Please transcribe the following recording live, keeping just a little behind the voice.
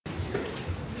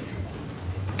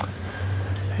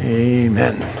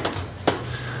Amen.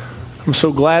 I'm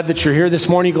so glad that you're here this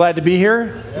morning. You glad to be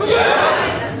here?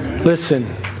 Yes. Listen,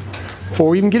 before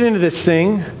we even get into this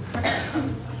thing,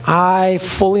 I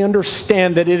fully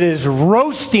understand that it is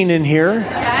roasting in here.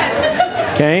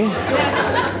 Okay?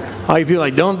 All you people are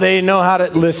like, don't they know how to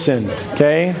listen?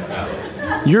 Okay?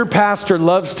 Your pastor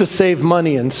loves to save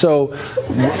money, and so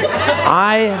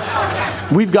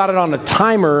we've got it on a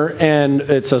timer, and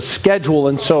it's a schedule,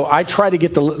 and so I try to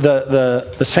get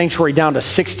the sanctuary down to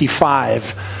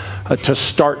 65 to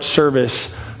start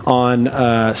service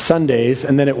on Sundays,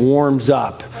 and then it warms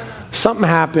up. Something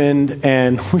happened,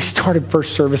 and we started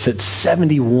first service at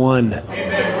 71.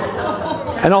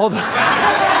 And all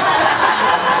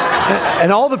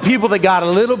the people that got a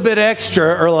little bit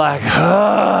extra are like,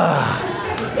 ah.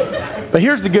 But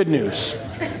here's the good news.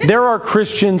 There are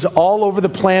Christians all over the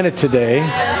planet today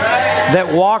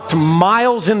that walked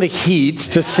miles in the heat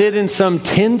to sit in some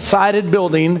tin-sided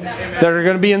building that are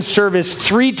going to be in service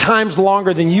 3 times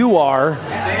longer than you are.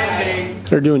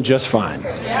 They're doing just fine.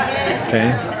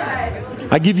 Okay?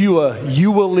 I give you a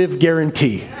you will live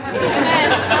guarantee.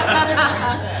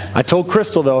 I told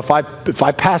Crystal, though, if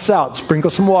I pass out, sprinkle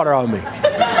some water on me.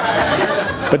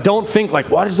 But don't think like,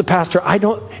 what is the pastor?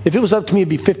 If it was up to me, it'd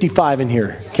be 55 in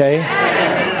here, okay?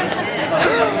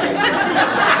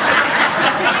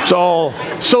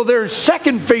 So there's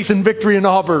second Faith and Victory in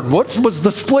Auburn. What was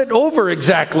the split over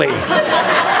exactly?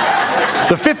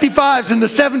 The 55s and the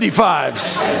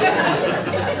 75s.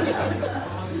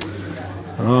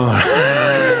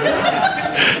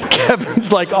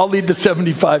 Kevin's like, I'll lead the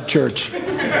 75 church.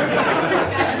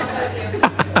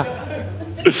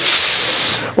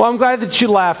 Well, I'm glad that you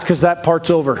laughed because that part's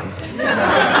over.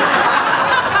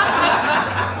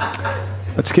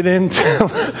 Let's get into,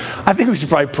 I think we should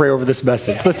probably pray over this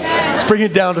message. Let's bring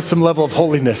it down to some level of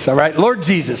holiness, all right? Lord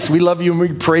Jesus, we love you and we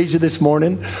praise you this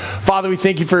morning. Father, we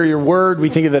thank you for your word. We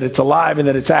thank you that it's alive and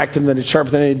that it's active and that it's sharper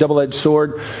than any double-edged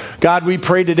sword. God, we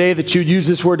pray today that you'd use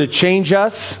this word to change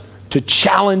us, to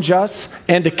challenge us,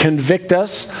 and to convict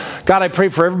us. God, I pray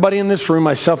for everybody in this room,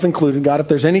 myself included. God, if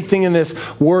there's anything in this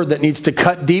word that needs to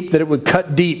cut deep, that it would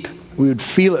cut deep. We would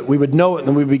feel it, we would know it,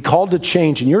 and we would be called to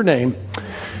change in your name.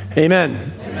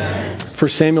 Amen. Amen. 1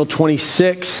 Samuel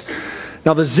 26.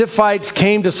 Now the Ziphites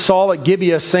came to Saul at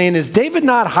Gibeah, saying, is David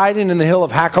not hiding in the hill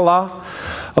of Hachilah,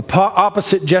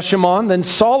 opposite Jeshimon? Then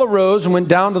Saul arose and went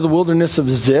down to the wilderness of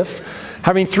Ziph,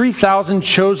 having 3,000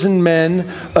 chosen men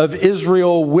of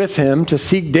Israel with him to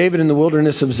seek David in the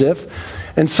wilderness of Ziph.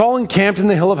 And Saul encamped in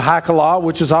the hill of Hachilah,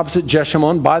 which is opposite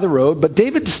Jeshimon, by the road. But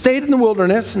David stayed in the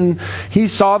wilderness, and he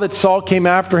saw that Saul came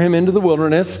after him into the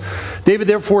wilderness. David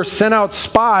therefore sent out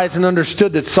spies and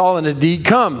understood that Saul had indeed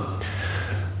come.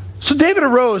 So David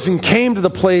arose and came to the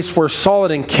place where Saul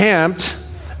had encamped.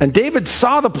 And David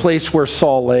saw the place where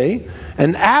Saul lay,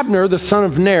 and Abner, the son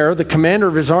of Ner, the commander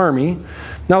of his army.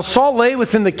 Now Saul lay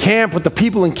within the camp with the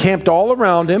people encamped all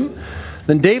around him.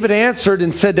 Then David answered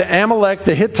and said to Amalek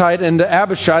the Hittite and to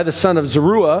Abishai the son of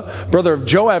Zeruiah, brother of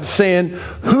Joab, saying,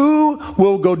 who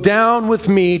will go down with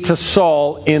me to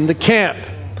Saul in the camp?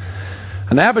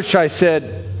 And Abishai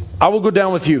said, I will go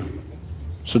down with you.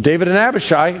 So David and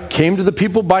Abishai came to the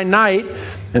people by night,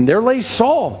 and there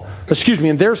Saul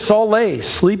lay,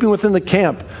 sleeping within the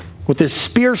camp, with his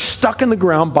spear stuck in the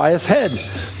ground by his head.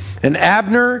 And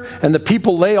Abner and the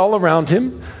people lay all around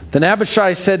him. Then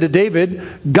Abishai said to David,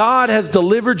 God has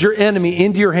delivered your enemy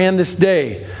into your hand this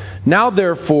day. Now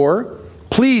therefore,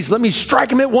 please let me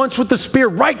strike him at once with the spear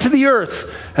right to the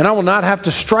earth, and I will not have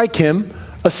to strike him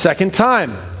a second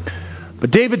time.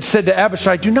 But David said to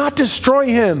Abishai, do not destroy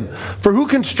him, for who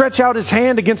can stretch out his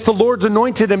hand against the Lord's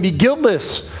anointed and be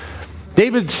guiltless?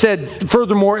 David said,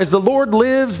 furthermore, as the Lord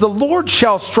lives, the Lord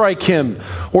shall strike him,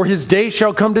 or his day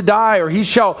shall come to die, or he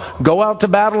shall go out to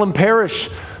battle and perish.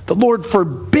 The Lord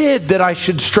forbid that I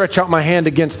should stretch out my hand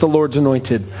against the Lord's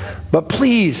anointed. But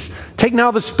please, take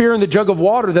now the spear and the jug of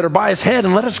water that are by his head,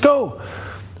 and let us go.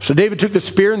 So David took the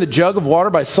spear and the jug of water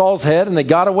by Saul's head, and they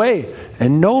got away.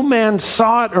 And no man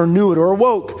saw it or knew it or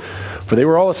awoke, for they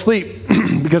were all asleep,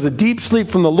 because a deep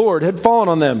sleep from the Lord had fallen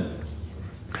on them.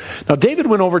 Now David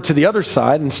went over to the other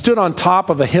side and stood on top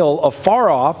of a hill afar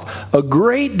off, a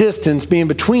great distance being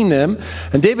between them.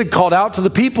 And David called out to the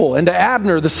people and to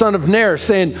Abner, the son of Ner,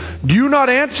 saying, do you not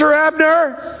answer,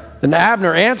 Abner? And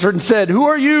Abner answered and said, who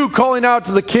are you calling out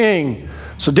to the king?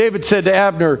 So David said to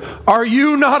Abner, are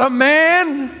you not a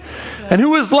man? And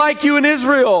who is like you in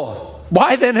Israel?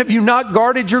 Why then have you not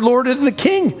guarded your lord and the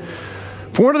king?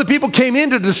 For one of the people came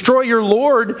in to destroy your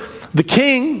lord, the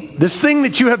king. This thing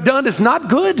that you have done is not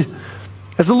good.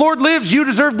 As the Lord lives, you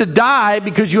deserve to die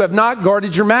because you have not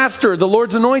guarded your master, the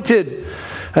Lord's anointed.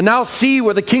 And now see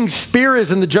where the king's spear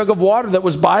is in the jug of water that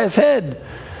was by his head."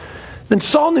 Then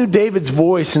Saul knew David's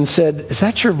voice and said, "Is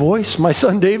that your voice, my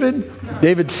son David?"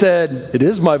 David said, "It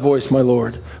is my voice, my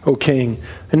lord, O king."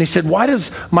 And he said, "Why does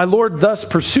my lord thus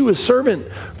pursue his servant?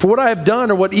 For what I have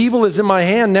done or what evil is in my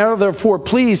hand, now therefore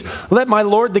please let my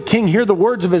lord the king hear the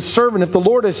words of his servant. If the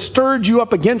Lord has stirred you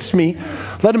up against me,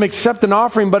 let him accept an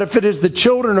offering. But if it is the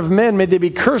children of men, may they be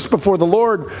cursed before the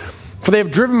Lord. For they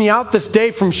have driven me out this day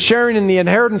from sharing in the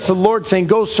inheritance of the Lord, saying,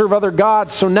 'Go serve other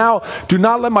gods.' So now do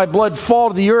not let my blood fall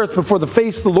to the earth before the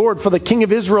face of the Lord. For the king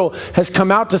of Israel has come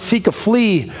out to seek a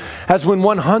flea, as when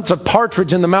one hunts a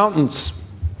partridge in the mountains."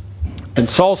 And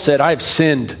Saul said, "I have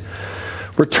sinned.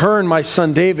 Return, my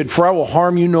son David, for I will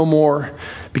harm you no more.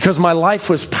 Because my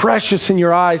life was precious in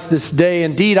your eyes this day.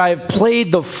 Indeed, I have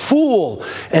played the fool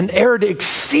and erred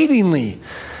exceedingly."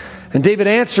 And David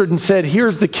answered and said,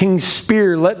 "Here's the king's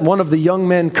spear. Let one of the young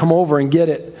men come over and get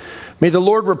it. May the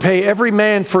Lord repay every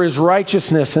man for his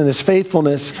righteousness and his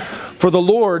faithfulness. For the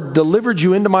Lord delivered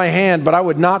you into my hand, but I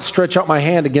would not stretch out my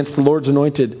hand against the Lord's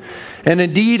anointed. And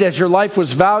indeed, as your life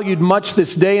was valued much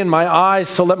this day in my eyes,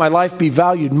 so let my life be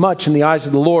valued much in the eyes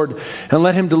of the Lord. And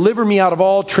let him deliver me out of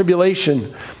all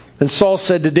tribulation." And Saul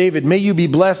said to David, "May you be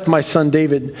blessed, my son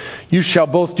David. You shall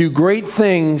both do great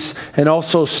things and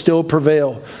also still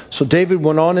prevail." So David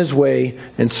went on his way,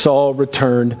 and Saul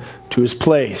returned to his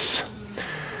place.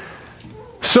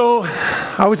 So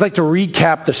I always like to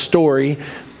recap the story.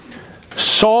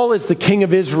 Saul is the king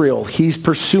of Israel. He's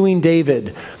pursuing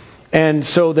David. And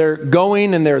so they're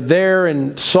going and they're there,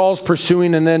 and Saul's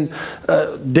pursuing, and then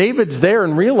David's there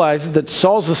and realizes that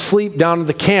Saul's asleep down at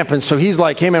the camp. And so he's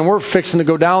like, "Hey man, we're fixing to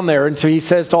go down there." And so he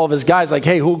says to all of his guys, like,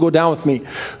 "Hey, who'll go down with me?"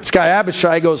 This guy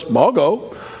Abishai goes, "I'll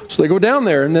go." So they go down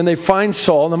there, and then they find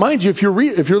Saul. Now mind you, if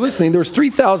you're listening, there was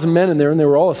 3,000 men in there, and they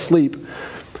were all asleep.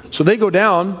 So they go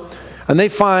down, and they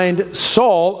find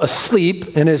Saul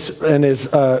asleep and his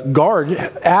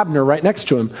guard, Abner, right next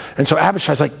to him. And so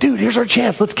Abishai's like, "Dude, here's our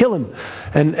chance. Let's kill him."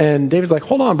 And David's like,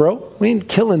 "Hold on, bro. We ain't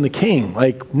killing the king.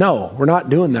 Like, no, we're not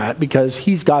doing that because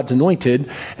he's God's anointed.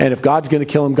 And if God's going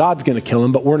to kill him, God's going to kill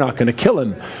him, but we're not going to kill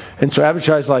him." And so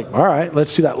Abishai's like, "All right,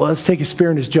 let's do that. Well, let's take a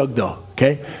spear in his jug, though.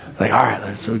 Okay?" Like, all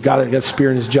right. So we got a spear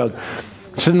in his jug.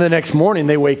 So then the next morning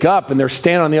they wake up and they're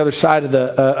standing on the other side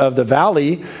of the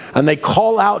valley, and they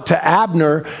call out to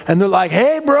Abner, and they're like,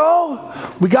 "Hey bro,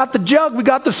 we got the jug, we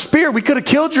got the spear. We could have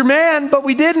killed your man, but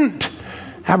we didn't."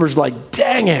 Abner's like,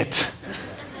 "Dang it."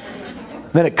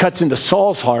 Then it cuts into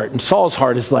Saul's heart, and Saul's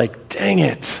heart is like, "Dang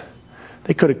it.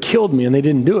 They could have killed me and they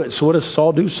didn't do it." So what does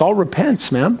Saul do? Saul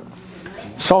repents, man.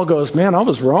 Saul goes, "Man, I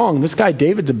was wrong. This guy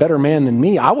David's a better man than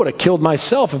me. I would have killed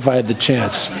myself if I had the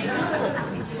chance."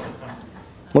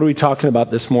 What are we talking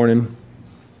about this morning?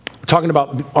 We're talking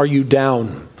about, are you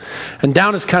down? And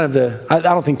down is kind of I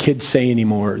don't think kids say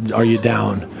anymore, "Are you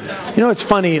down?" You know, it's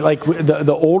funny, like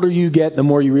the older you get, the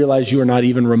more you realize you are not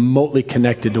even remotely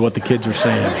connected to what the kids are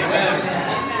saying.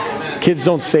 Kids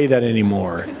don't say that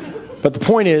anymore. But the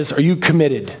point is, are you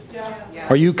committed?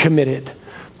 Are you committed?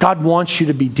 God wants you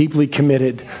to be deeply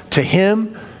committed to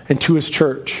Him and to His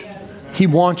church. He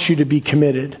wants you to be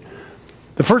committed.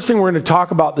 The first thing we're going to talk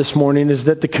about this morning is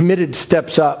that the committed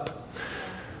steps up.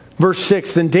 Verse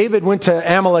 6, "Then David went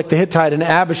to Amalek the Hittite and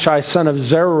Abishai, son of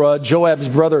Zeruiah, Joab's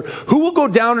brother. 'Who will go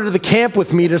down into the camp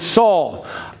with me to Saul?'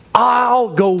 'I'll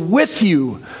go with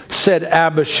you,' said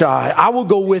Abishai. 'I will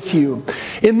go with you.'"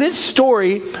 In this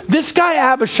story, this guy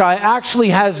Abishai actually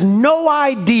has no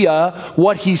idea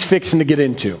what he's fixing to get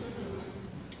into.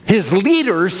 His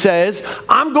leader says,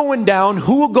 "I'm going down.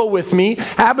 Who will go with me?"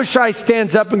 Abishai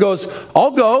stands up and goes,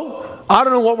 "I'll go. I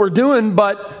don't know what we're doing,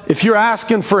 but if you're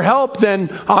asking for help, then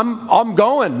I'm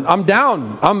going. I'm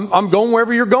down. I'm going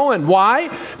wherever you're going." Why?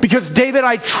 Because, David,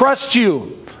 I trust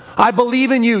you. I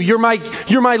believe in you. You're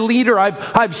my leader.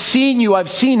 I've seen you. I've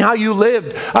seen how you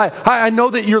lived. I know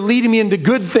that you're leading me into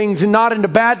good things and not into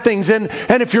bad things. And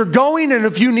if you're going and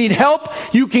if you need help,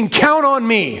 you can count on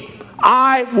me.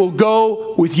 I will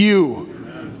go with you.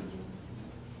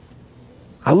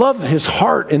 I love his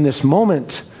heart in this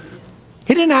moment.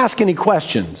 He didn't ask any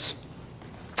questions.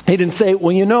 He didn't say,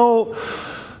 "Well, you know,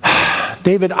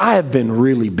 David, I have been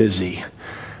really busy.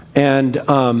 And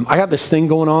I got this thing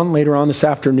going on later on this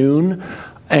afternoon.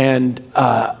 And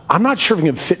I'm not sure if it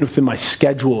can fit within my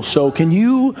schedule. So can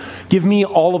you give me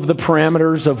all of the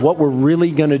parameters of what we're really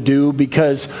going to do?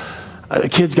 Because the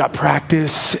kids got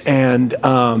practice, and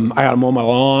I got to mow my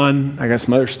lawn. I got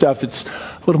some other stuff. It's a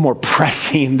little more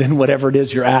pressing than whatever it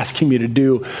is you're asking me to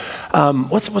do.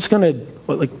 What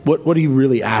are you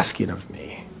really asking of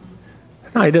me?"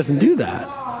 No, he doesn't do that.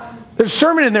 There's a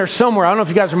sermon in there somewhere. I don't know if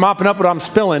you guys are mopping up what I'm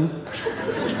spilling.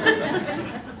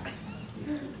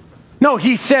 No,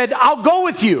 he said, I'll go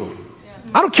with you.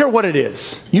 I don't care what it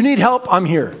is. You need help? I'm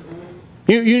here.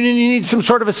 You need some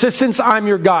sort of assistance? I'm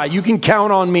your guy. You can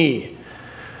count on me.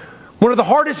 One of the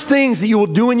hardest things that you will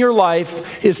do in your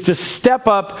life is to step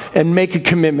up and make a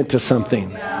commitment to something.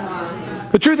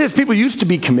 The truth is, people used to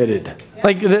be committed.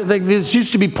 Like this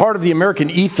used to be part of the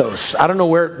American ethos. I don't know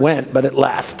where it went, but it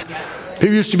left.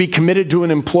 People used to be committed to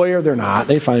an employer. They're not.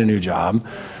 They find a new job.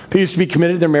 People used to be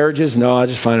committed to their marriages. No, I'll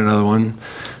just find another one.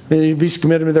 They used to be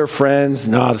committed to their friends.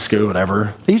 No, I'll just go,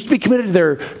 whatever. They used to be committed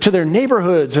to their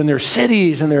neighborhoods and their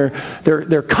cities and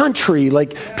their country.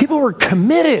 Like, people were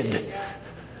committed.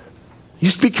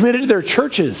 Used to be committed to their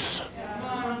churches.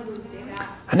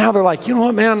 And now they're like, you know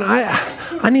what, man?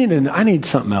 I need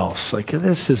something else. Like,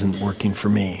 this isn't working for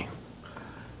me.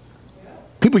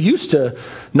 People used to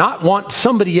not want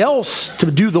somebody else to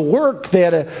do the work. They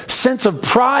had a sense of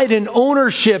pride and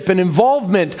ownership and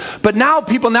involvement. But now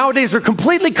people nowadays are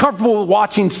completely comfortable with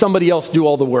watching somebody else do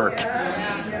all the work.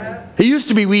 It used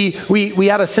to be we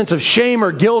had a sense of shame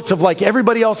or guilt of like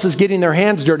everybody else is getting their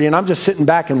hands dirty and I'm just sitting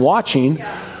back and watching.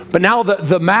 But now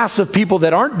the mass of people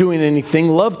that aren't doing anything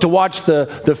love to watch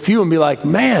the few and be like,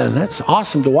 man, that's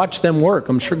awesome to watch them work.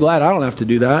 I'm sure glad I don't have to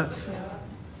do that.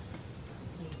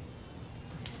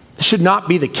 This should not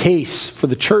be the case for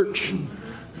the church.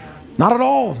 Not at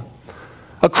all.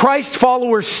 A Christ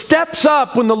follower steps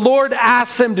up when the Lord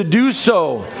asks them to do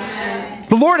so.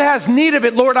 The Lord has need of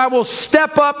it. Lord, I will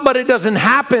step up, but it doesn't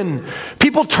happen.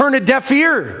 People turn a deaf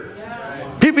ear.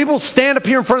 People stand up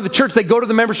here in front of the church. They go to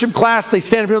the membership class. They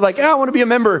stand up here like, I want to be a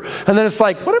member. And then it's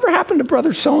like, whatever happened to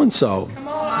brother so-and-so?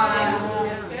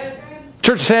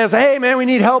 Church says, hey, man, we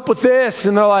need help with this.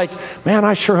 And they're like, man,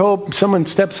 I sure hope someone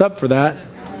steps up for that.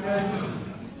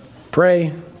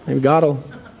 Pray. Maybe God will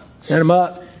send them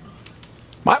up.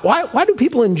 Why do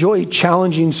people enjoy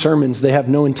challenging sermons they have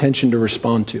no intention to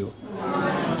respond to?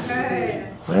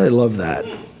 Why do they love that?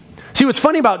 See, what's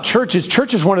funny about church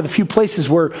is one of the few places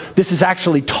where this is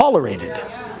actually tolerated.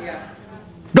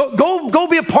 Go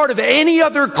be a part of any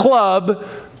other club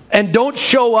and don't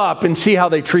show up and see how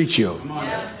they treat you.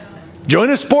 Join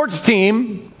a sports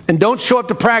team and don't show up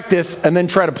to practice and then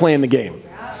try to play in the game.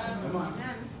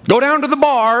 Go down to the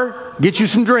bar, get you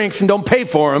some drinks and don't pay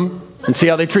for them and see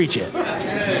how they treat you.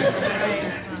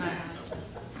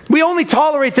 We only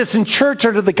tolerate this in church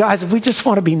under the guise of we just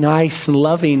want to be nice and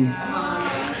loving.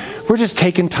 We're just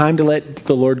taking time to let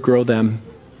the Lord grow them.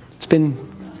 It's been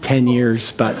 10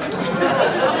 years, but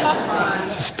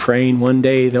just praying one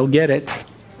day they'll get it.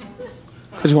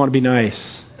 Because we want to be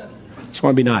nice. Just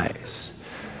want to be nice.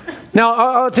 Now,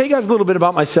 I'll tell you guys a little bit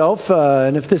about myself,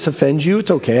 and if this offends you,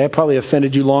 it's okay. I probably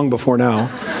offended you long before now.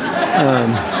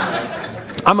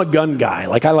 I'm a gun guy.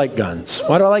 Like, I like guns.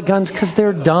 Why do I like guns? Because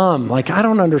they're dumb. Like, I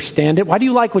don't understand it. Why do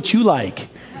you like what you like?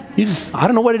 I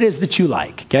don't know what it is that you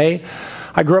like, okay?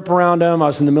 I grew up around them. I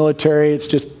was in the military. It's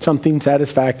just something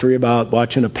satisfactory about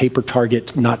watching a paper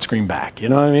target not scream back. You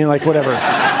know what I mean? Like, whatever.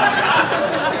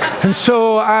 And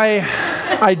so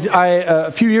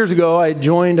a few years ago, I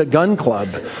joined a gun club.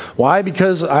 Why?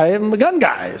 Because I am a gun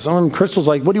guy. So Crystal's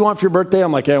like, what do you want for your birthday?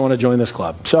 I'm like, yeah, I want to join this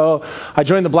club. So I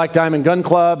joined the Black Diamond Gun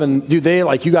Club. And dude, they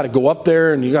like, you got to go up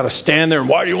there and you got to stand there. And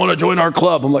why do you want to join our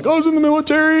club? I'm like, I was in the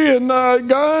military and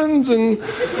guns.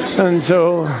 And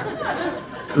so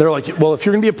they're like, well, if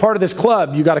you're going to be a part of this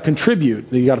club, you got to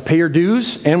contribute. You got to pay your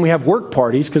dues, and we have work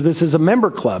parties because this is a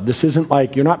member club. This isn't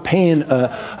like you're not paying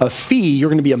a fee. You're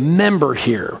going to be a member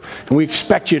here, and we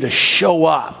expect you to show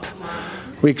up.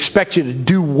 We expect you to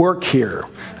do work here,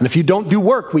 and if you don't do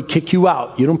work, we kick you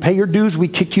out. You don't pay your dues, we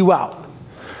kick you out.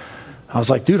 I was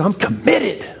like, dude, I'm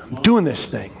committed. I'm doing this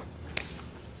thing.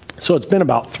 So it's been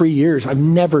about 3 years. I've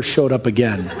never showed up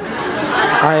again.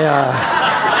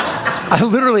 I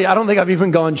don't think I've even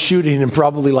gone shooting in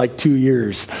probably like 2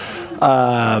 years.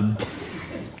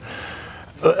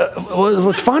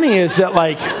 What's funny is that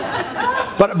like,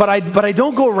 but I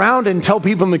don't go around and tell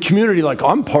people in the community like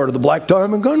I'm part of the Black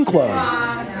Diamond Gun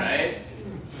Club.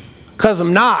 Because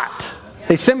I'm not.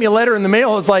 They sent me a letter in the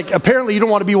mail. It's like, apparently you don't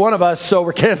want to be one of us, so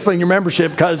we're canceling your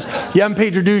membership because you haven't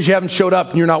paid your dues, you haven't showed up,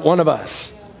 and you're not one of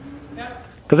us.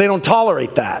 Because they don't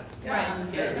tolerate that.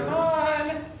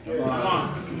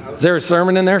 Is there a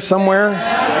sermon in there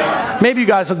somewhere? Maybe you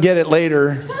guys will get it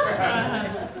later.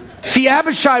 See,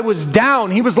 Abishai was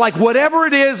down. He was like, whatever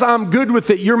it is, I'm good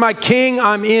with it. You're my king,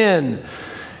 I'm in.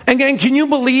 And can you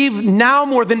believe now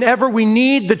more than ever we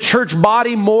need the church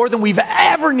body more than we've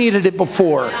ever needed it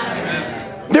before?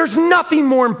 There's nothing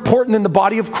more important than the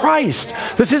body of Christ.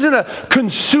 This isn't a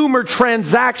consumer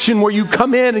transaction where you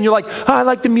come in and you're like, oh, I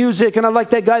like the music and I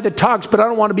like that guy that talks, but I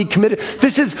don't want to be committed.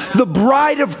 This is the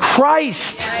bride of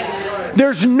Christ.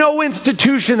 There's no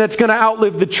institution that's going to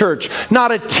outlive the church.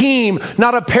 Not a team,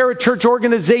 not a parachurch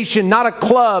organization, not a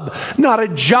club, not a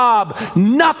job.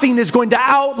 Nothing is going to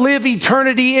outlive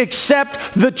eternity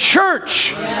except the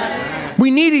church.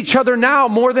 We need each other now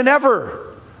more than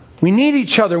ever. We need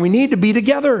each other. We need to be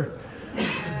together.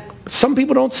 Some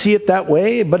people don't see it that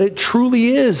way, but it truly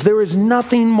is. There is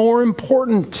nothing more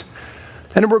important.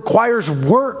 And it requires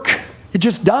work. It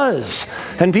just does.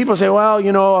 And people say,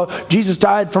 well, Jesus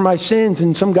died for my sins,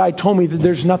 and some guy told me that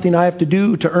there's nothing I have to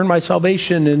do to earn my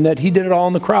salvation and that he did it all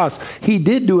on the cross. He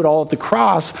did do it all at the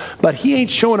cross, but he ain't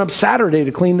showing up Saturday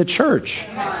to clean the church.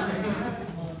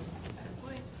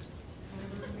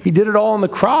 He did it all on the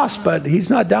cross, but he's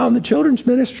not down in the children's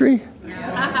ministry.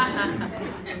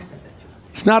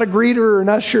 He's not a greeter or an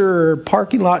usher or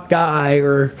parking lot guy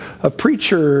or a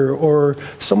preacher or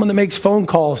someone that makes phone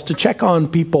calls to check on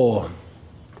people.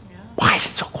 Why is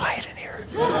it so quiet in here?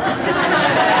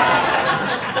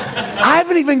 I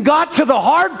haven't even got to the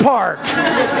hard part.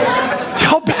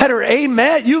 Y'all better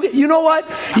amen. You know what?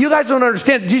 You guys don't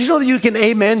understand. Did you know that you can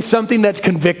amen something that's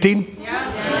convicting?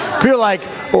 You're like,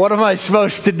 what am I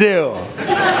supposed to do?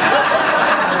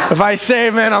 If I say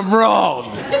amen, I'm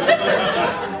wrong.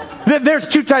 There's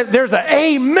two types. There's a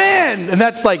amen, and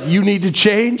that's like you need to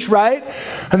change, right?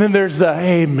 And then there's the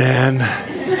amen.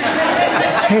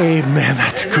 Amen,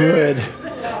 that's good.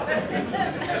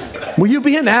 Will you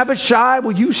be an Abishai?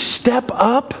 Will you step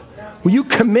up? Will you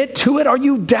commit to it? Are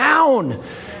you down?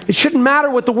 It shouldn't matter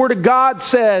what the Word of God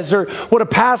says or what a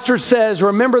pastor says or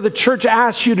a member of the church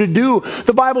asks you to do.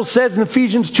 The Bible says in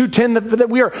Ephesians 2:10 that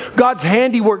we are God's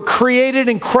handiwork, created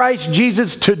in Christ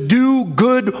Jesus to do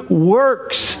good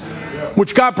works,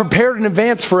 which God prepared in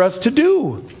advance for us to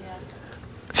do.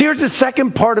 See, here's the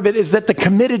second part of it, is that the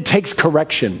committed takes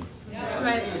correction.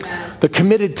 The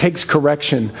committed takes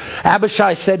correction.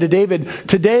 Abishai said to David,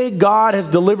 today God has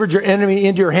delivered your enemy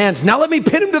into your hands. Now let me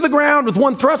pin him to the ground with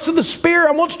one thrust of the spear.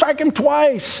 I won't strike him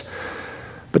twice.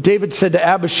 But David said to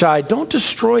Abishai, don't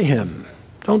destroy him.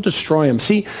 Don't destroy him.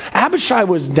 See, Abishai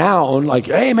was down like,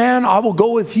 hey man, I will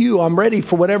go with you. I'm ready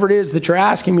for whatever it is that you're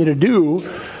asking me to do.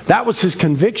 That was his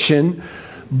conviction.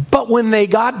 But when they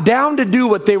got down to do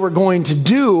what they were going to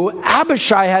do,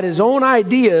 Abishai had his own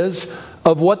ideas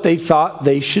of what they thought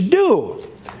they should do.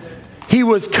 He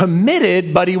was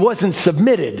committed, but he wasn't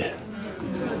submitted.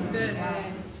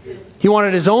 He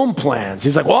wanted his own plans.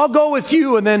 He's like, well, I'll go with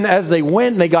you. And then as they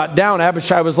went and they got down,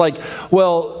 Abishai was like,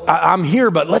 well, I'm here,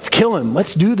 but let's kill him.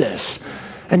 Let's do this.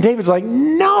 And David's like,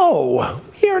 no,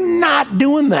 you're not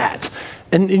doing that.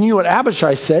 And you know what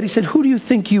Abishai said? He said, who do you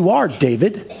think you are,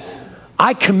 David?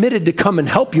 I committed to come and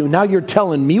help you. Now you're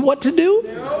telling me what to do?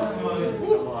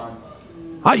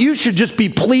 You should just be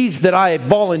pleased that I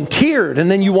volunteered, and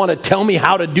then you want to tell me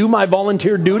how to do my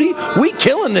volunteer duty? We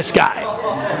killing this guy.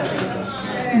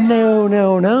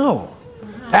 No.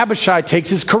 Abishai takes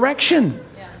his correction.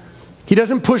 He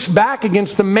doesn't push back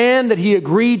against the man that he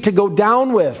agreed to go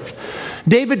down with.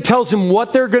 David tells him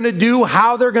what they're going to do,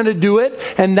 how they're going to do it,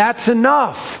 and that's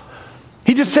enough.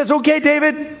 He just says, okay,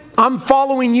 David, I'm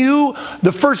following you.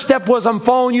 The first step was I'm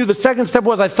following you. The second step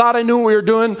was I thought I knew what we were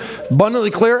doing.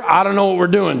 Abundantly clear, I don't know what we're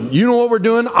doing. You know what we're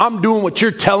doing? I'm doing what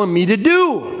you're telling me to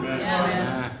do.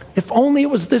 Yeah. If only it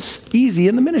was this easy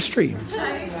in the ministry.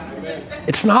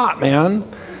 It's not, man.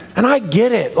 And I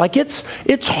get it. Like it's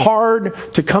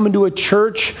hard to come into a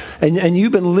church and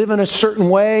you've been living a certain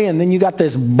way, and then you got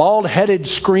this bald-headed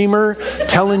screamer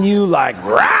telling you like,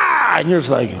 rah! And you're just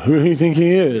like, who do you think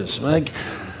he is? Like,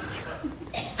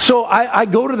 so I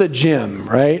go to the gym,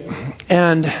 right?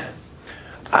 And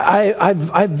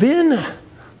I've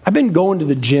been going to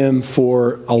the gym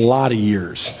for a lot of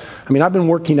years. I mean, I've been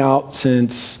working out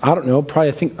since, I don't know, probably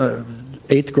I think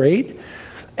 8th grade.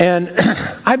 And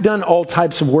I've done all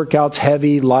types of workouts,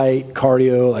 heavy, light,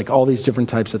 cardio, like all these different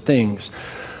types of things.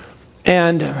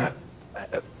 And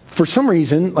for some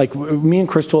reason, like me and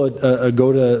Crystal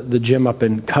go to the gym up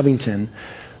in Covington,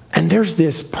 and there's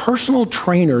this personal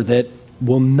trainer that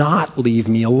will not leave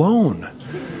me alone.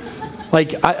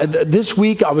 Like this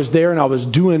week I was there and I was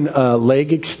doing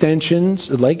leg extensions,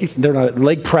 they're not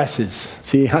leg presses.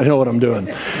 See, I know what I'm doing.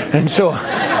 And so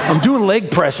I'm doing leg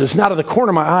presses, and out of the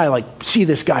corner of my eye, like see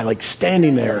this guy like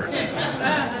standing there.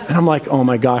 And I'm like, oh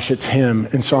my gosh, it's him.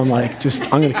 And so I'm like,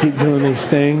 I'm going to keep doing these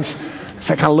things.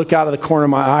 So I kind of look out of the corner of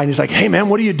my eye and he's like, hey man,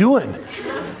 what are you doing?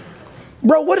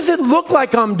 Bro, what does it look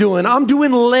like I'm doing? I'm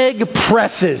doing leg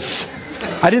presses.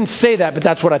 I didn't say that, but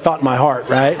that's what I thought in my heart,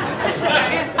 right?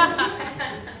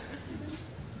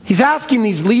 He's asking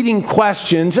these leading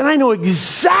questions, and I know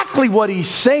exactly what he's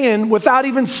saying without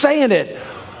even saying it.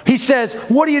 He says,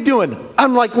 what are you doing?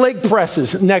 I'm like, leg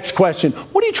presses. Next question.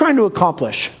 What are you trying to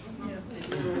accomplish?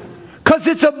 Because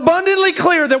it's abundantly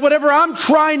clear that whatever I'm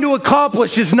trying to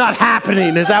accomplish is not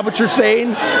happening. Is that what you're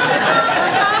saying?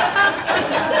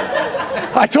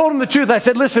 I told him the truth. I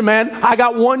said, listen, man, I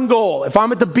got one goal. If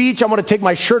I'm at the beach, I want to take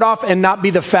my shirt off and not be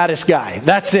the fattest guy.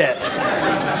 That's it.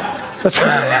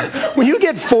 When you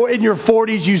get in your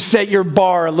 40s, you set your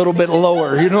bar a little bit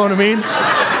lower. You know what I mean?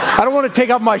 I don't want to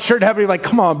take off my shirt and have to be like,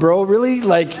 come on, bro, really?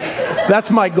 Like, that's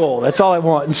my goal. That's all I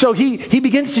want. And so he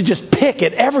begins to just pick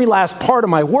at every last part of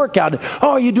my workout.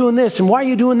 Oh, are you doing this? And why are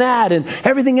you doing that? And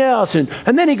everything else. And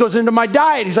then he goes into my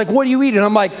diet. He's like, what do you eat? And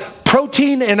I'm like,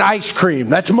 protein and ice cream.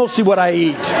 That's mostly what I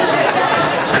eat.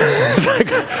 It's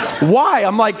like, why?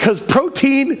 I'm like, because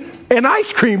protein and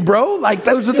ice cream, bro. Like,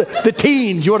 those are the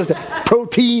teens. You want to say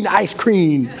protein, ice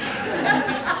cream.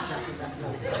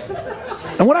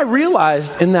 And what I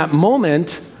realized in that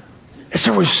moment is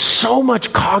there was so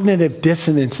much cognitive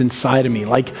dissonance inside of me.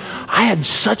 Like, I had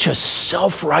such a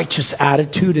self-righteous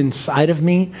attitude inside of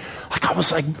me. Like, I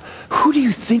was like, who do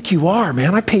you think you are,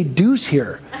 man? I pay dues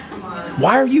here.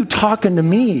 Why are you talking to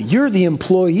me? You're the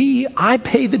employee. I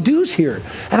pay the dues here.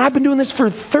 And I've been doing this for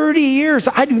 30 years.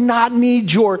 I do not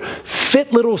need your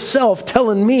fit little self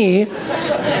telling me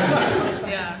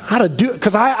how to do it.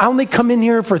 Because I only come in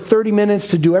here for 30 minutes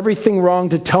to do everything wrong,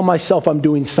 to tell myself I'm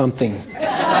doing something.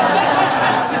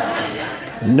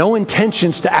 No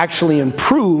intentions to actually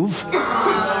improve.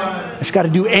 I just got to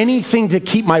do anything to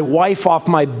keep my wife off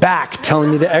my back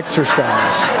telling me to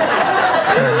exercise.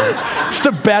 It's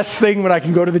the best thing when I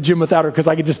can go to the gym without her, because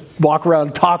I can just walk around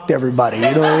and talk to everybody. You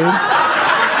know what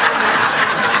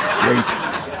I mean?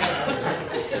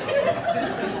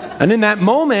 Great. And in that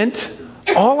moment,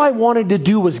 all I wanted to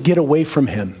do was get away from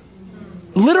him.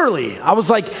 Literally, I was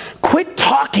like, quit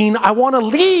talking. I want to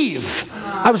leave.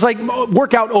 I was like,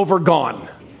 workout over, gone.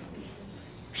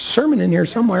 Sermon in here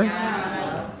somewhere.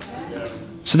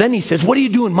 So then he says, what are you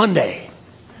doing Monday?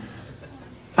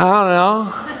 I don't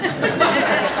know.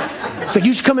 It's like,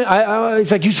 you should come in.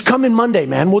 He's like, you should come in Monday,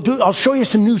 man. I'll show you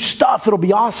some new stuff. It'll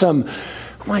be awesome.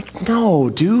 I'm like, no,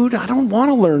 dude, I don't want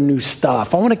to learn new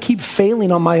stuff. I want to keep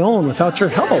failing on my own without your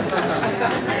help.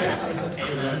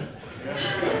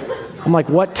 I'm like,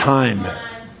 what time?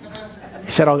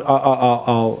 He said,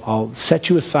 I'll set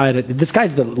you aside. This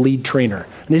guy's the lead trainer,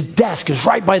 and his desk is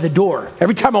right by the door.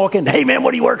 Every time I walk in, hey, man,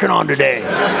 what are you working on today?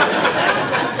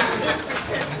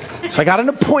 So I got an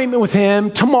appointment with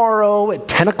him tomorrow at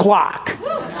 10 o'clock.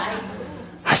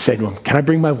 I said to him, can I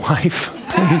bring my wife,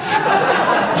 please?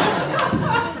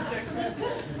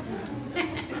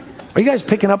 Are you guys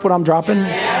picking up what I'm dropping?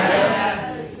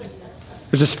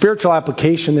 There's a spiritual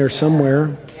application there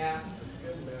somewhere.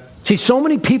 See, so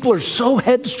many people are so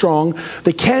headstrong,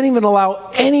 they can't even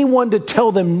allow anyone to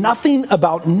tell them nothing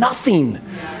about nothing.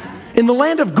 In the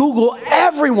land of Google,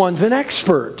 everyone's an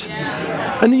expert.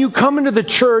 And then you come into the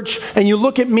church and you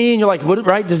look at me and you're like, what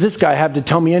right does this guy have to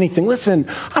tell me anything? Listen,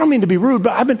 I don't mean to be rude,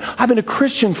 but I've been a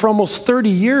Christian for almost 30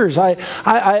 years.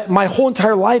 My whole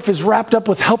entire life is wrapped up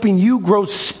with helping you grow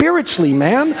spiritually,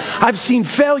 man. I've seen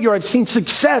failure. I've seen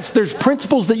success. There's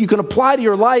principles that you can apply to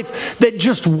your life that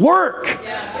just work.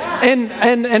 And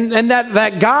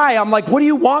that guy, I'm like, what do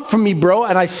you want from me, bro?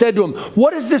 And I said to him,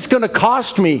 what is this going to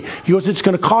cost me? He goes, it's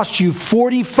going to cost you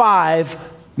 45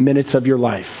 minutes of your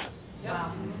life.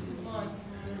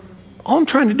 All I'm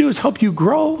trying to do is help you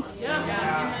grow.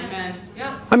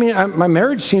 I mean, my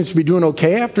marriage seems to be doing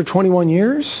okay after 21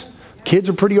 years. Kids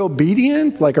are pretty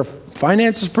obedient. Like, our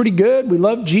finances pretty good. We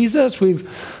love Jesus.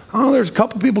 There's a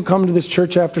couple people coming to this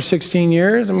church after 16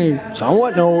 years. I mean,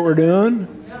 somewhat know what we're doing.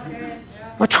 I'm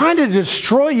not trying to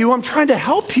destroy you. I'm trying to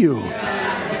help you.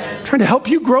 I'm trying to help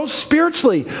you grow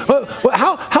spiritually.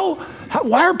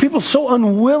 Why are people so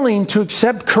unwilling to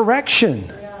accept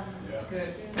correction?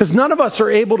 Because none of us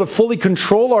are able to fully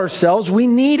control ourselves. We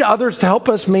need others to help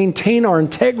us maintain our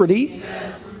integrity.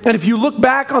 And if you look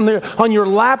back on your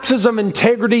lapses of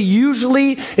integrity,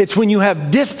 usually it's when you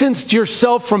have distanced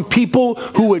yourself from people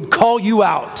who would call you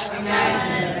out.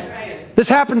 This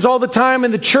happens all the time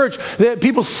in the church.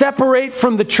 People separate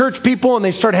from the church people and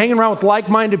they start hanging around with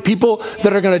like-minded people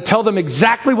that are going to tell them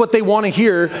exactly what they want to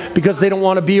hear, because they don't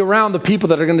want to be around the people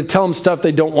that are going to tell them stuff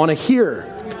they don't want to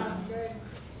hear.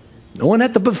 No one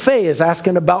at the buffet is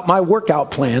asking about my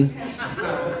workout plan.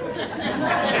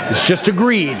 It's just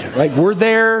agreed. Right? We're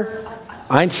there.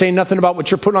 I ain't saying nothing about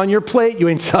what you're putting on your plate. You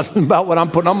ain't saying nothing about what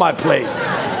I'm putting on my plate.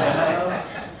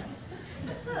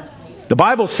 The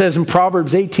Bible says in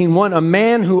Proverbs 18:1, a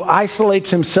man who isolates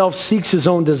himself seeks his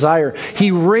own desire.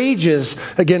 He rages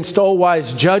against all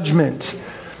wise judgment.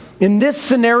 In this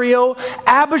scenario,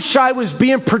 Abishai was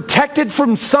being protected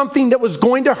from something that was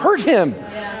going to hurt him.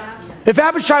 If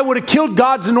Abishai would have killed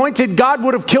God's anointed, God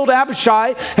would have killed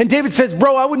Abishai. And David says,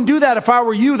 bro, I wouldn't do that if I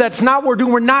were you. That's not what we're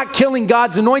doing. We're not killing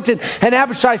God's anointed. And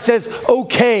Abishai says,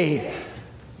 okay,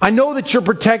 I know that you're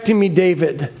protecting me,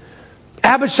 David.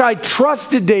 Abishai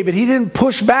trusted David. He didn't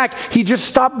push back. He just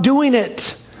stopped doing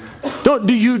it.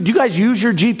 Do you guys use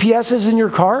your GPSs in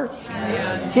your car?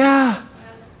 Yeah.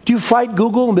 Do you fight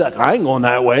Google and be like, I ain't going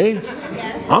that way.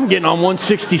 I'm getting on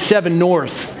 167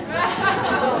 north.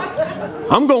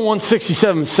 I'm going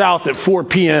 167 south at 4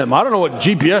 p.m. I don't know what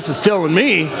GPS is telling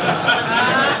me.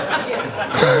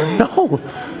 No.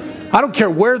 I don't care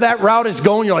where that route is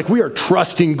going. You're like, we are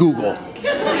trusting Google.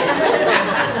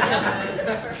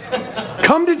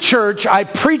 Come to church. I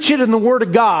preach it in the Word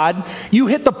of God. You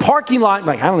hit the parking lot.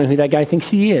 Like, I don't know who that guy thinks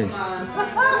he is.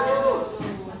 What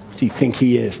does he think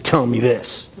he is? Tell me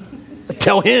this.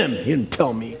 Tell him. He didn't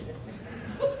tell me.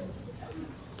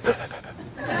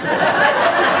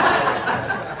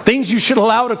 Things you should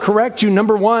allow to correct you.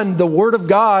 Number one, the Word of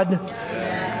God.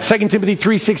 2 Timothy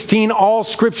 3:16, all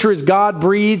Scripture is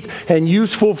God-breathed and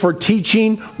useful for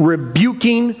teaching,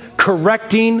 rebuking,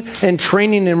 correcting, and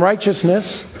training in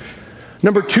righteousness.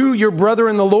 Number two, your brother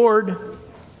in the Lord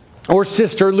or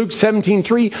sister, Luke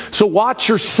 17:3. So watch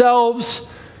yourselves.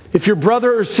 If your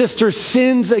brother or sister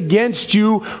sins against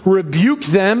you, rebuke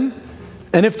them.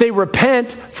 And if they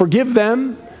repent, forgive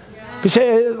them. You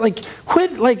say,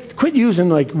 quit using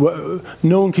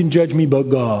no one can judge me but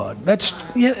God.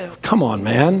 Come on,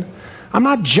 man. I'm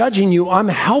not judging you. I'm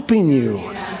helping you.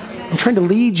 I'm trying to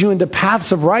lead you into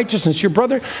paths of righteousness. Your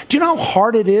brother, do you know how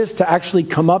hard it is to actually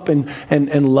come up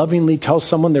and lovingly tell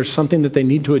someone there's something that they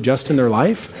need to adjust in their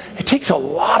life? It takes a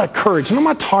lot of courage. And I'm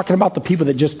not talking about the people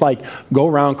that just go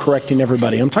around correcting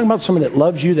everybody. I'm talking about someone that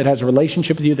loves you, that has a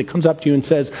relationship with you, that comes up to you and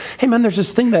says, hey man, there's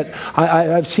this thing that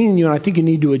I've seen in you and I think you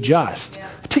need to adjust.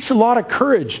 It takes a lot of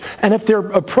courage. And if they're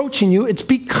approaching you, it's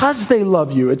because they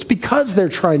love you. It's because they're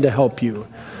trying to help you.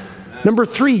 Number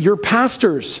three, your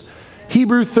pastors.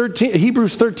 Hebrews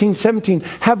 13:17,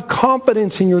 have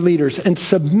confidence in your leaders and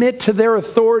submit to their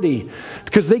authority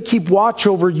because they keep watch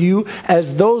over you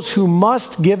as those who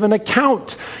must give an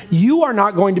account. You are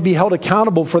not going to be held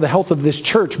accountable for the health of this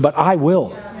church, but I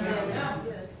will.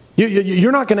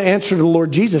 You're not going to answer to the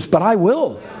Lord Jesus, but I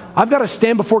will. I've got to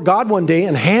stand before God one day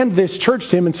and hand this church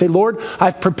to him and say, Lord,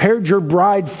 I've prepared your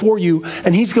bride for you.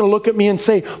 And he's going to look at me and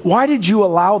say, why did you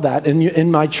allow that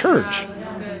in my church?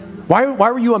 Why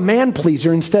were you a man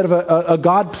pleaser instead of a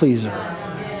God pleaser?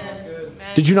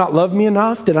 Did you not love me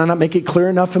enough? Did I not make it clear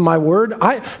enough in my word?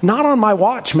 Not on my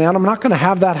watch, man. I'm not going to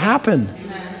have that happen.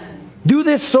 Do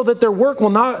this so that their work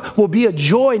will be a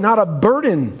joy, not a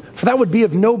burden. For that would be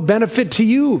of no benefit to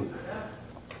you.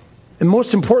 And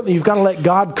most importantly, you've got to let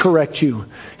God correct you.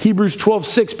 Hebrews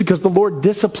 12:6, because the Lord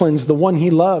disciplines the one he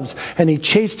loves, and he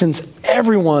chastens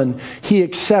everyone he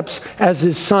accepts as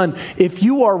his son. If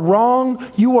you are wrong,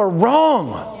 you are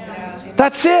wrong.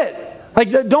 That's it.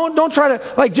 Don't try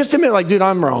to, just admit, dude,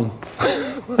 I'm wrong.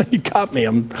 You got me.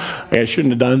 I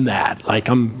shouldn't have done that.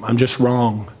 I'm just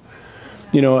wrong.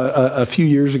 A few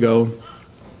years ago,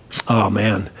 oh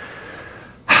man,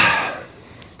 I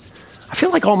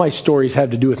feel like all my stories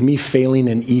have to do with me failing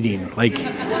and eating.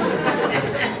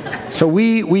 So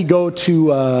we go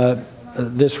to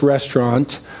this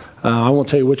restaurant. I won't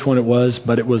tell you which one it was,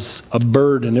 but it was a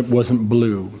bird and it wasn't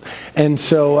blue. And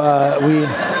so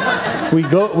we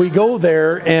go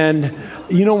there, and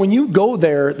when you go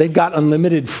there, they've got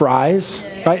unlimited fries,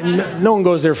 right? No one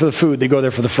goes there for the food; they go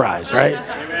there for the fries, right?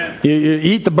 You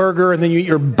eat the burger and then you eat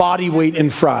your body weight in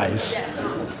fries.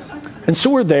 And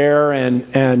so we're there,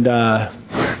 and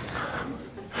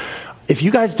if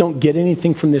you guys don't get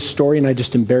anything from this story and I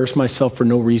just embarrass myself for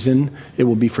no reason, it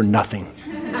will be for nothing.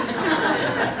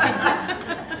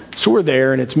 So we're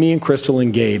there, and it's me and Crystal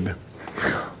and Gabe.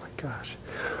 Oh my gosh.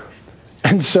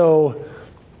 And so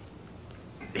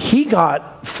he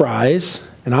got fries,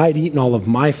 and I had eaten all of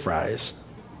my fries.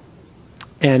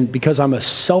 And because I'm a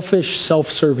selfish,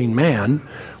 self-serving man,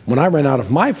 when I ran out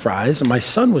of my fries and my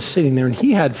son was sitting there and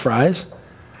he had fries,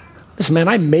 listen, man,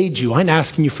 I made you. I'm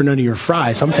asking you for none of your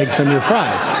fries. I'm taking some of your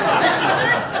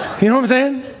fries. You know what I'm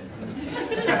saying?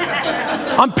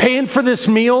 I'm paying for this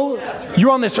meal.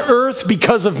 You're on this earth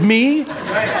because of me.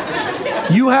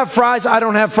 You have fries. I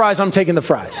don't have fries. I'm taking the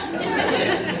fries.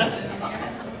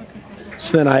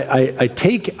 So then I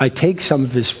take some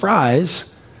of his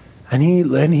fries, and he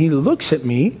looks at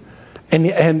me, and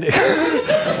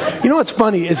you know what's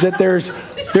funny is that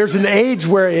there's an age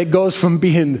where it goes from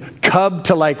being cub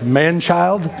to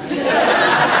man-child.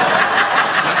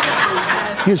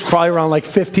 He was probably around like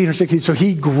 15 or 16. So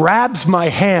he grabs my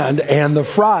hand and the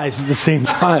fries at the same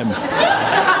time.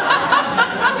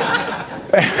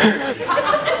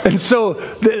 And so,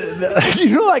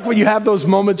 like when you have those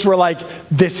moments where like,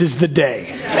 this is the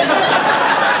day,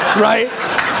 right?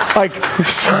 Like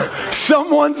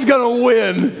someone's going to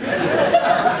win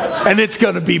and it's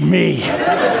going to be me.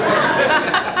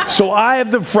 So I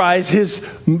have the fries. His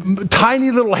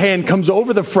tiny little hand comes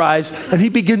over the fries and he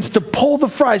begins to pull the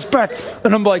fries back.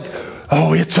 And I'm like,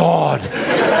 oh, it's on.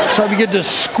 So I begin to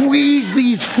squeeze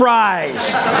these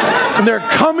fries and they're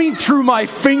coming through my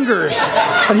fingers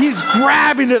and he's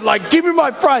grabbing it like, give me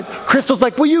my fries. Crystal's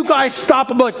like, will you guys stop?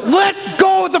 I'm like, let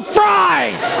go of the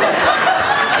fries.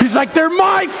 He's like, they're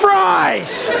my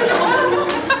fries.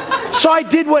 So I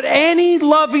did what any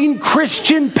loving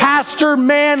Christian pastor,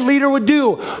 man, leader would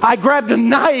do. I grabbed a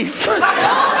knife and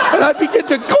I began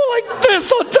to go like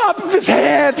this on top of his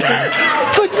head.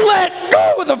 It's like, let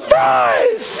go of the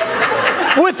fries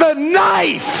with a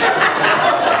knife.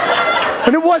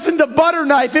 And it wasn't the butter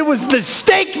knife, it was the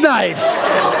steak knife.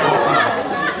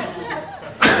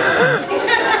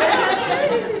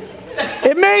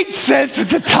 It made sense at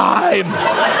the time.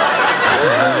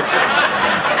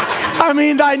 I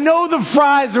mean, I know the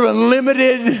fries are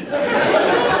unlimited,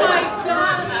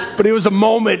 but it was a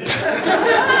moment.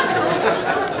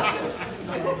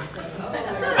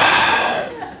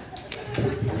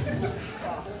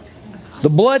 The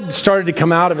blood started to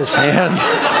come out of his hand.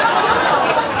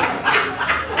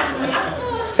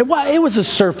 It was a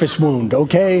surface wound,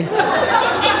 okay?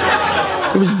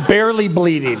 It was barely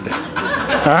bleeding.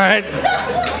 All right?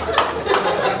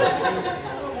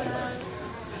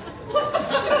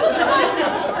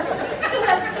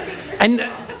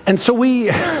 And so I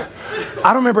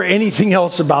don't remember anything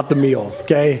else about the meal,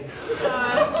 okay?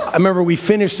 I remember we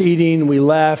finished eating, we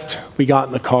left, we got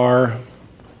in the car.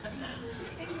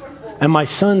 And my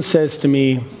son says to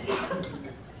me,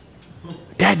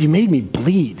 Dad, you made me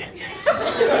bleed.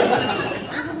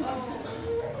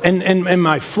 And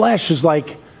my flesh is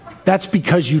like, that's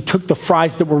because you took the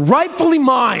fries that were rightfully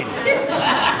mine.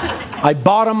 I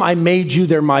bought them, I made you,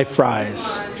 they're my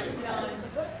fries.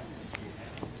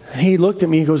 And he looked at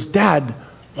me and goes, Dad,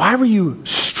 why were you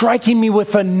striking me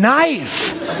with a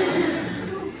knife?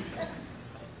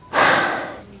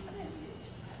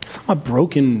 Because I'm a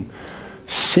broken,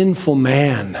 sinful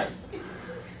man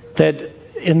that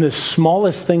in the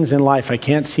smallest things in life, I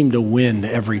can't seem to win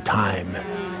every time.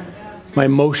 My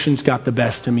emotions got the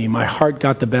best of me. My heart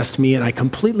got the best of me, and I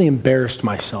completely embarrassed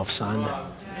myself, son.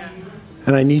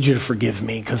 And I need you to forgive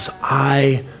me because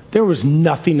there was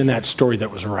nothing in that story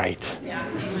that was right.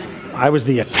 I was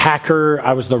the attacker.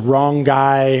 I was the wrong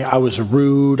guy. I was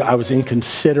rude. I was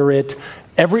inconsiderate.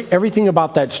 Everything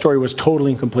about that story was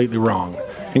totally and completely wrong,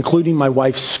 including my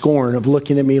wife's scorn of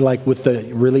looking at me like with the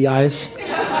really eyes.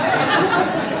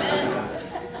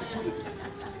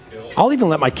 I'll even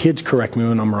let my kids correct me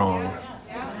when I'm wrong.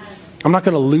 I'm not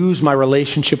going to lose my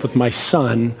relationship with my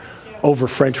son over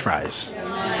French fries.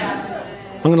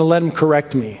 I'm going to let him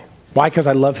correct me. Why? Because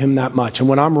I love him that much. And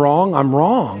when I'm wrong, I'm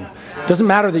wrong. It doesn't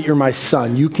matter that you're my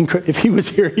son. If he was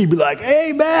here, he'd be like,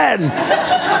 amen.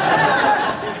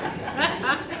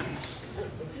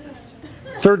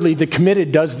 Thirdly, the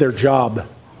committed does their job.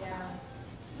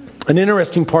 An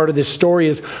interesting part of this story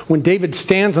is when David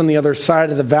stands on the other side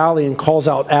of the valley and calls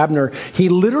out Abner, he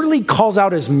literally calls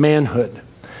out his manhood.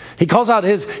 He calls out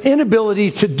his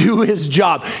inability to do his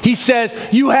job. He says,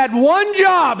 you had one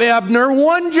job, Abner,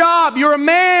 one job. You're a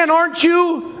man, aren't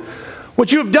you?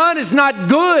 What you have done is not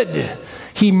good.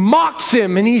 He mocks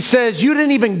him and he says, you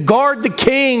didn't even guard the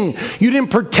king. You didn't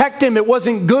protect him. It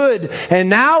wasn't good. And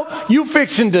now you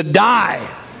fixing to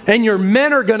die. And your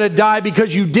men are going to die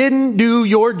because you didn't do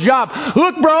your job.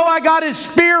 Look, bro, I got his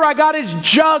spear. I got his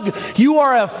jug. You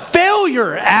are a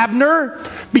failure, Abner,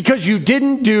 because you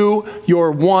didn't do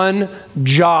your one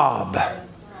job.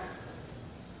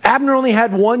 Abner only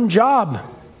had one job,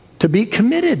 to be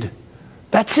committed.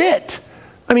 That's it.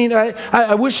 I mean,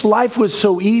 I wish life was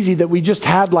so easy that we just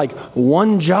had like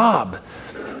one job.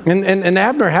 And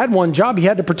Abner had one job. He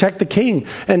had to protect the king.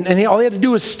 And all he had to do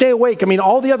was stay awake. I mean,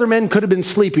 all the other men could have been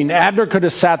sleeping. Abner could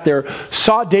have sat there,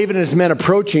 saw David and his men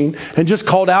approaching, and just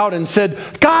called out and said,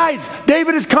 guys,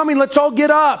 David is coming. Let's all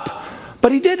get up.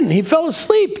 But he didn't. He fell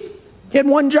asleep. He had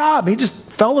one job. He just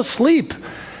fell asleep.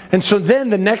 And so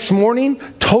then the next morning,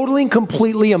 totally and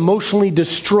completely emotionally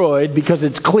destroyed because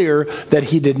it's clear that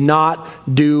he did not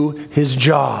do his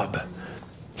job.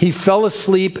 He fell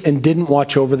asleep and didn't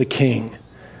watch over the king.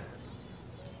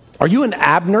 Are you an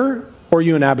Abner or are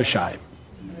you an Abishai?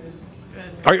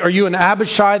 Are you an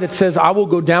Abishai that says, I will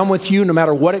go down with you no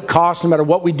matter what it costs, no matter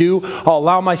what we do, I'll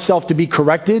allow myself to be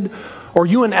corrected? Or are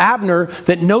you an Abner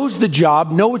that knows the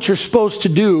job, know what you're supposed to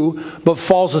do, but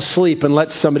falls asleep and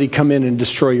lets somebody come in and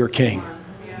destroy your king?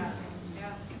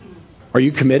 Are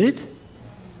you committed?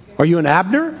 Are you an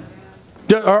Abner?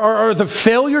 Are the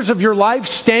failures of your life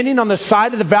standing on the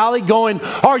side of the valley going,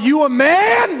 are you a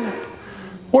man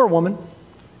or a woman?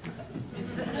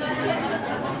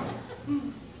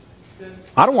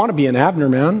 I don't want to be an Abner,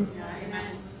 man.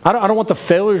 I don't want the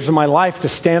failures of my life to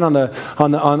stand on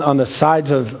the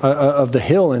sides of the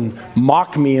hill and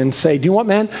mock me and say, do you know what,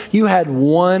 man? You had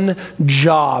one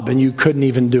job and you couldn't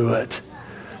even do it.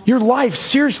 Your life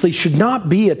seriously should not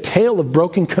be a tale of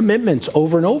broken commitments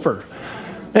over and over.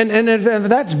 And if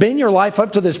that's been your life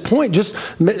up to this point, just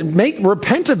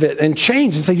repent of it and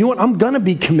change and say, you know what, I'm going to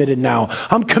be committed now.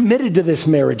 I'm committed to this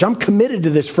marriage. I'm committed to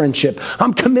this friendship.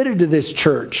 I'm committed to this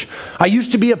church. I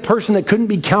used to be a person that couldn't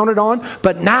be counted on,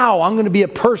 but now I'm going to be a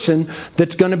person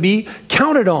that's going to be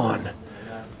counted on.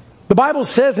 The Bible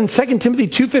says in 2 Timothy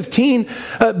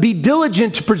 2:15, be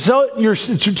diligent to present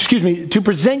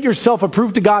yourself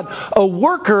approved to God, a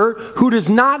worker who does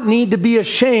not need to be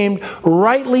ashamed,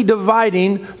 rightly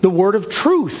dividing the word of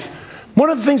truth. One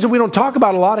of the things that we don't talk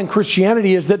about a lot in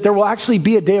Christianity is that there will actually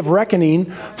be a day of reckoning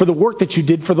for the work that you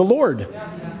did for the Lord.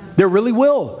 There really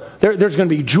will. There's going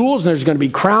to be jewels, and there's going to be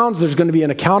crowns, there's going to be an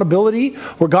accountability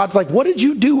where God's like, what did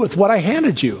you do with what I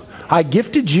handed you? I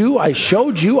gifted you, I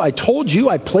showed you, I told you,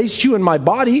 I placed you in my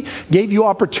body, gave you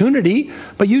opportunity,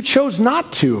 but you chose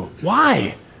not to.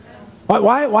 Why?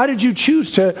 Why did you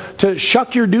choose to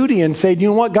shuck your duty and say, you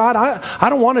know what, God, I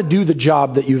don't want to do the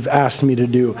job that you've asked me to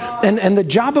do. And the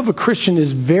job of a Christian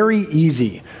is very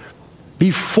easy.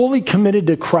 Be fully committed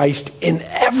to Christ in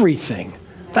everything.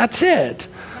 That's it.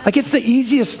 Like, it's the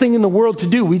easiest thing in the world to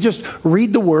do. We just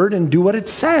read the word and do what it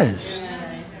says.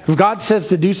 If God says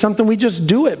to do something, we just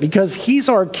do it because He's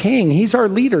our King. He's our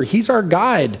leader. He's our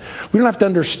guide. We don't have to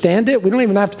understand it. You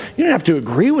don't have to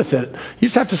agree with it. You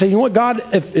just have to say, you know what, God,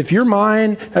 if you're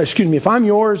mine, if I'm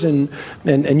yours and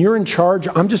you're in charge,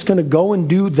 I'm just going to go and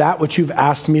do that which you've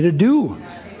asked me to do.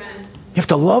 Amen. You have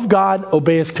to love God,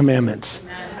 obey His commandments.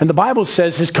 And the Bible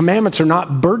says His commandments are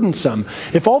not burdensome.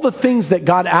 If all the things that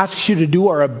God asks you to do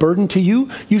are a burden to you,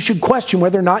 you should question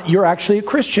whether or not you're actually a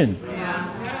Christian. Yeah.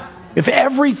 If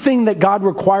everything that God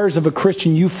requires of a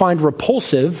Christian you find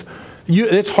repulsive,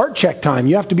 it's heart check time.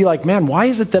 You have to be like, man, why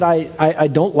is it that I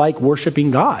don't like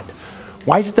worshiping God?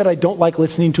 Why is it that I don't like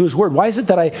listening to His word? Why is it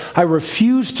that I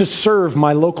refuse to serve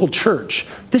my local church?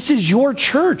 This is your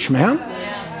church, man.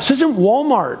 This isn't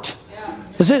Walmart.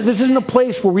 This isn't a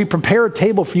place where we prepare a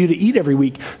table for you to eat every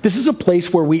week. This is a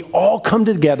place where we all come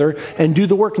together and do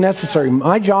the work necessary.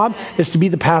 My job is to be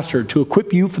the pastor, to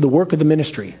equip you for the work of the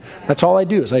ministry. That's all I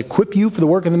do, is I equip you for the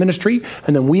work of the ministry,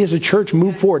 and then we as a church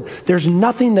move forward. There's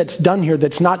nothing that's done here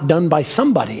that's not done by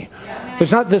somebody.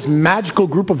 There's not this magical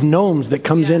group of gnomes that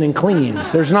comes in and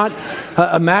cleans. There's not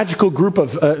a magical group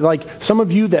of, like some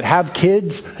of you that have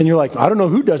kids, and you're like, I don't know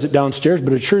who does it downstairs,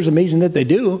 but it sure is amazing that they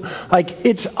do. Like,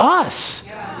 it's us.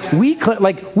 We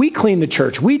clean the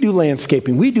church. We do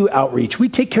landscaping. We do outreach. We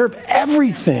take care of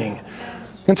everything.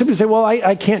 And somebody say, well,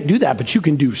 I can't do that, but you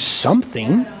can do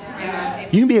something.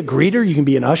 You can be a greeter. You can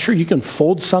be an usher. You can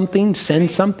fold something,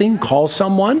 send something, call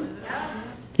someone.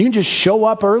 You can just show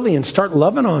up early and start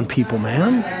loving on people,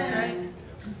 man.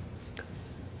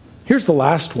 Here's the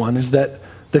last one, is that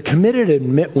the committed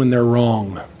admit when they're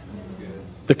wrong.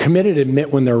 The committed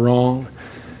admit when they're wrong.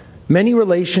 Many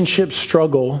relationships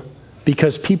struggle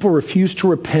because people refuse to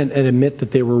repent and admit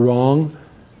that they were wrong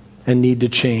and need to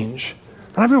change.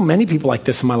 And I've known many people like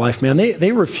this in my life, man.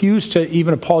 They refuse to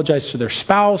even apologize to their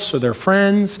spouse or their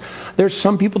friends. There's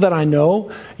some people that I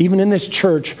know, even in this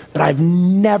church, that I've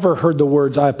never heard the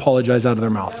words, I apologize, out of their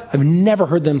mouth. I've never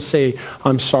heard them say,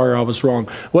 I'm sorry, I was wrong.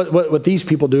 What these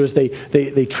people do is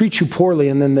they treat you poorly,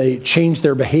 and then they change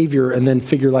their behavior and then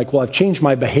figure like, well, I've changed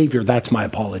my behavior, that's my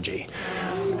apology.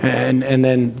 And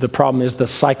then the problem is the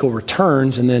cycle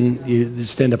returns, and then you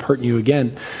just end up hurting you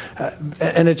again.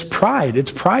 And it's pride.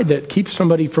 It's pride that keeps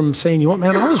somebody from saying, you know what,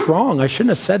 man, I was wrong. I shouldn't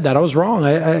have said that. I was wrong.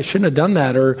 I shouldn't have done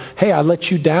that. Or, hey, I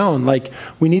let you down. Like,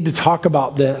 we need to talk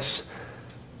about this.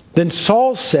 Then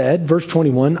Saul said, verse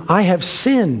 21, I have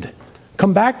sinned.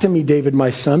 Come back to me, David,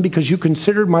 my son, because you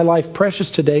considered my life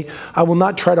precious today. I will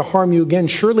not try to harm you again.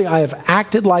 Surely I have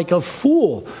acted like a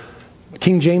fool.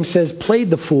 King James says, played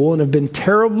the fool, and have been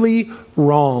terribly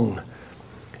wrong.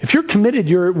 If you're committed,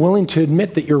 you're willing to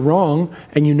admit that you're wrong,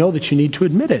 and you know that you need to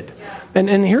admit it.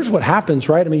 And here's what happens,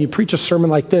 right? I mean, you preach a sermon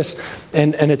like this,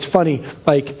 and it's funny.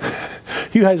 Like,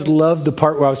 you guys loved the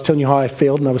part where I was telling you how I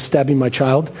failed and I was stabbing my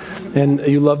child. And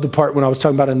you loved the part when I was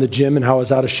talking about it in the gym and how I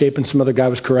was out of shape and some other guy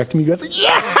was correcting me. You guys like,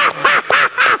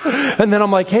 yeah! And then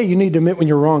I'm like, hey, you need to admit when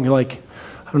you're wrong. You're like,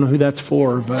 I don't know who that's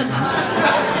for, but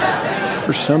it's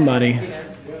for somebody.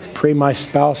 Pray my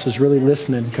spouse is really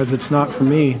listening, because it's not for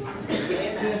me.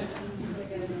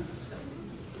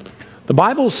 The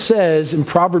Bible says in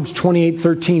Proverbs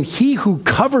 28:13, he who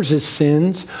covers his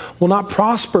sins will not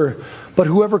prosper, but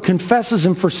whoever confesses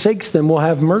and forsakes them will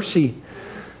have mercy.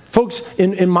 Folks,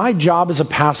 in my job as a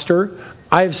pastor,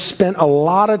 I've spent a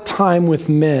lot of time with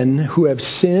men who have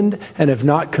sinned and have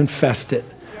not confessed it.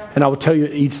 And I will tell you,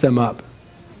 it eats them up.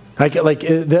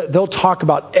 They'll talk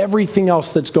about everything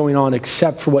else that's going on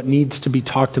except for what needs to be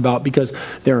talked about, because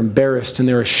they're embarrassed and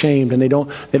they're ashamed, and they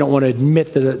don't want to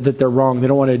admit that they're wrong. They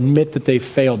don't want to admit that they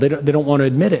failed. They don't want to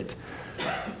admit it.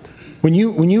 When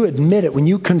you admit it, when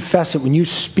you confess it, when you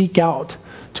speak out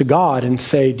to God and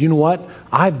say, do you know what?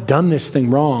 I've done this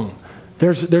thing wrong.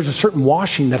 There's a certain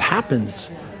washing that happens.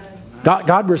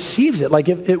 God receives it. Like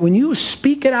when you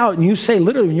speak it out and you say,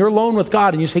 literally, when you're alone with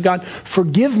God and you say, God,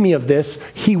 forgive me of this,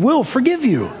 He will forgive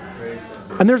you.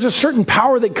 And there's a certain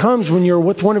power that comes when you're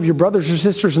with one of your brothers or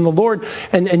sisters in the Lord,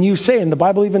 and you say, and the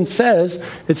Bible even says,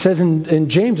 it says in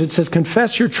James, it says,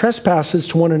 confess your trespasses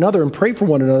to one another and pray for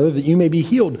one another that you may be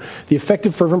healed. The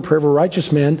effective fervent prayer of a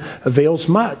righteous man avails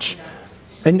much.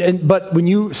 But when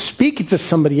you speak it to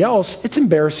somebody else, it's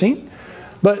embarrassing.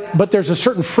 But there's a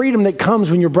certain freedom that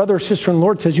comes when your brother or sister in the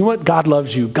Lord says, you know what? God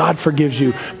loves you. God forgives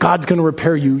you. God's going to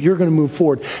repair you. You're going to move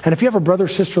forward. And if you have a brother or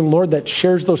sister in the Lord that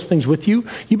shares those things with you,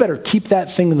 you better keep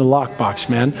that thing in the lockbox,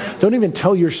 man. Don't even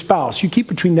tell your spouse. You keep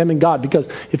between them and God, because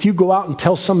if you go out and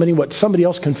tell somebody what somebody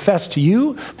else confessed to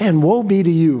you, man, woe be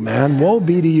to you, man. Woe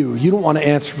be to you. You don't want to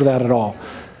answer for that at all.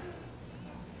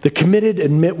 The committed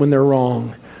admit when they're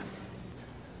wrong.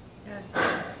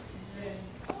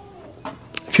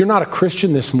 If you're not a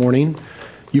Christian this morning,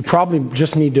 you probably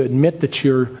just need to admit that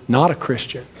you're not a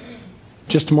Christian.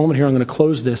 Just a moment here, I'm going to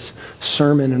close this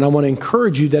sermon, and I want to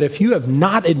encourage you that if you have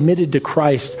not admitted to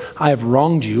Christ, I have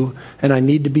wronged you and I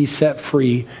need to be set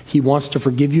free, He wants to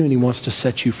forgive you and He wants to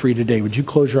set you free today. Would you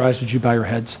close your eyes? Would you bow your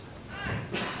heads?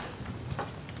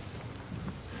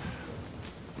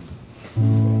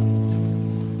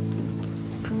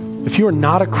 If you are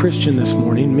not a Christian this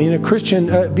morning,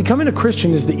 becoming a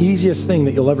Christian is the easiest thing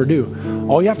that you'll ever do.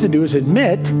 All you have to do is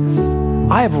admit,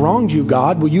 I have wronged you,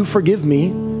 God. Will you forgive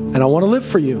me? And I want to live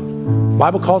for you. The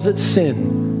Bible calls it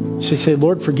sin. So you say,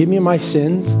 Lord, forgive me of my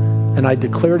sins, and I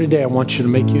declare today I want to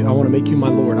make you my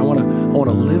Lord. I want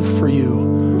to live for you.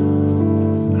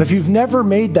 And if you've never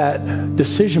made that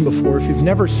decision before, if you've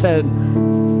never said,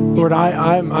 Lord,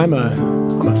 I'm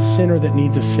a sinner that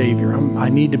needs a Savior. I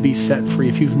need to be set free.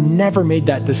 If you've never made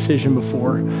that decision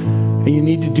before and you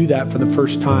need to do that for the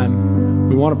first time,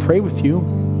 we want to pray with you.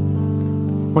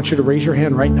 I want you to raise your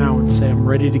hand right now and say, I'm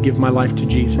ready to give my life to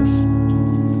Jesus.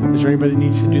 Is there anybody that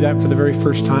needs to do that for the very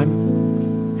first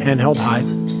time? Hand held high.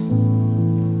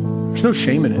 There's no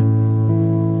shame in it.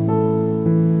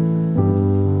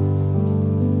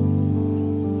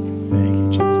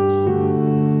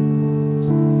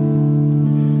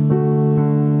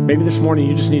 Maybe this morning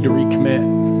you just need to recommit.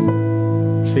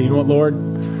 Say, you know what, Lord?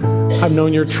 I've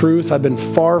known your truth. I've been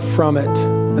far from it.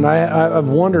 And I've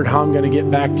wondered how I'm going to get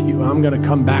back to you. I'm going to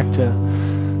come back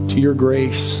to your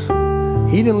grace.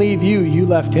 He didn't leave you. You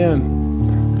left Him.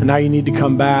 And now you need to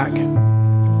come back.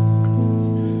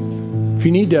 If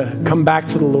you need to come back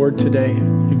to the Lord today,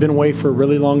 you've been away for a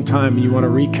really long time and you want to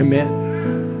recommit,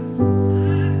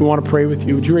 we want to pray with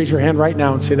you. Would you raise your hand right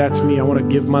now and say, that's me. I want to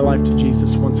give my life to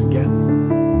Jesus once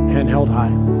again. Hand held high.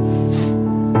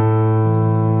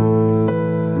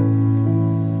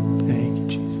 Thank you,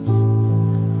 Jesus.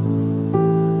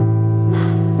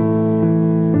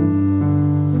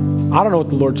 I don't know what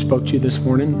the Lord spoke to you this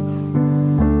morning.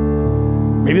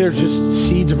 Maybe there's just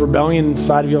seeds of rebellion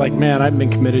inside of you, like, man, I haven't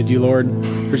been committed to you, Lord.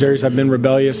 There's areas I've been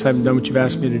rebellious. I haven't done what you've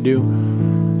asked me to do.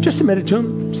 Just admit it to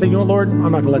Him. Say, you know, Lord,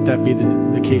 I'm not going to let that be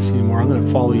the case anymore. I'm going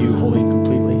to follow you wholly and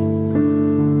completely.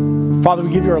 Father,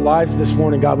 we give you our lives this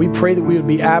morning, God. We pray that we would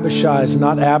be Abishais,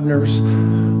 not Abners.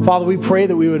 Father, we pray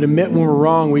that we would admit when we're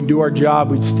wrong, we'd do our job,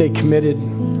 we'd stay committed.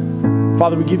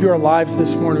 Father, we give you our lives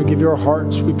this morning. We give you our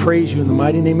hearts. We praise you in the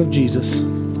mighty name of Jesus.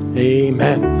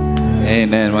 Amen.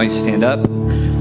 Amen. Why don't you stand up?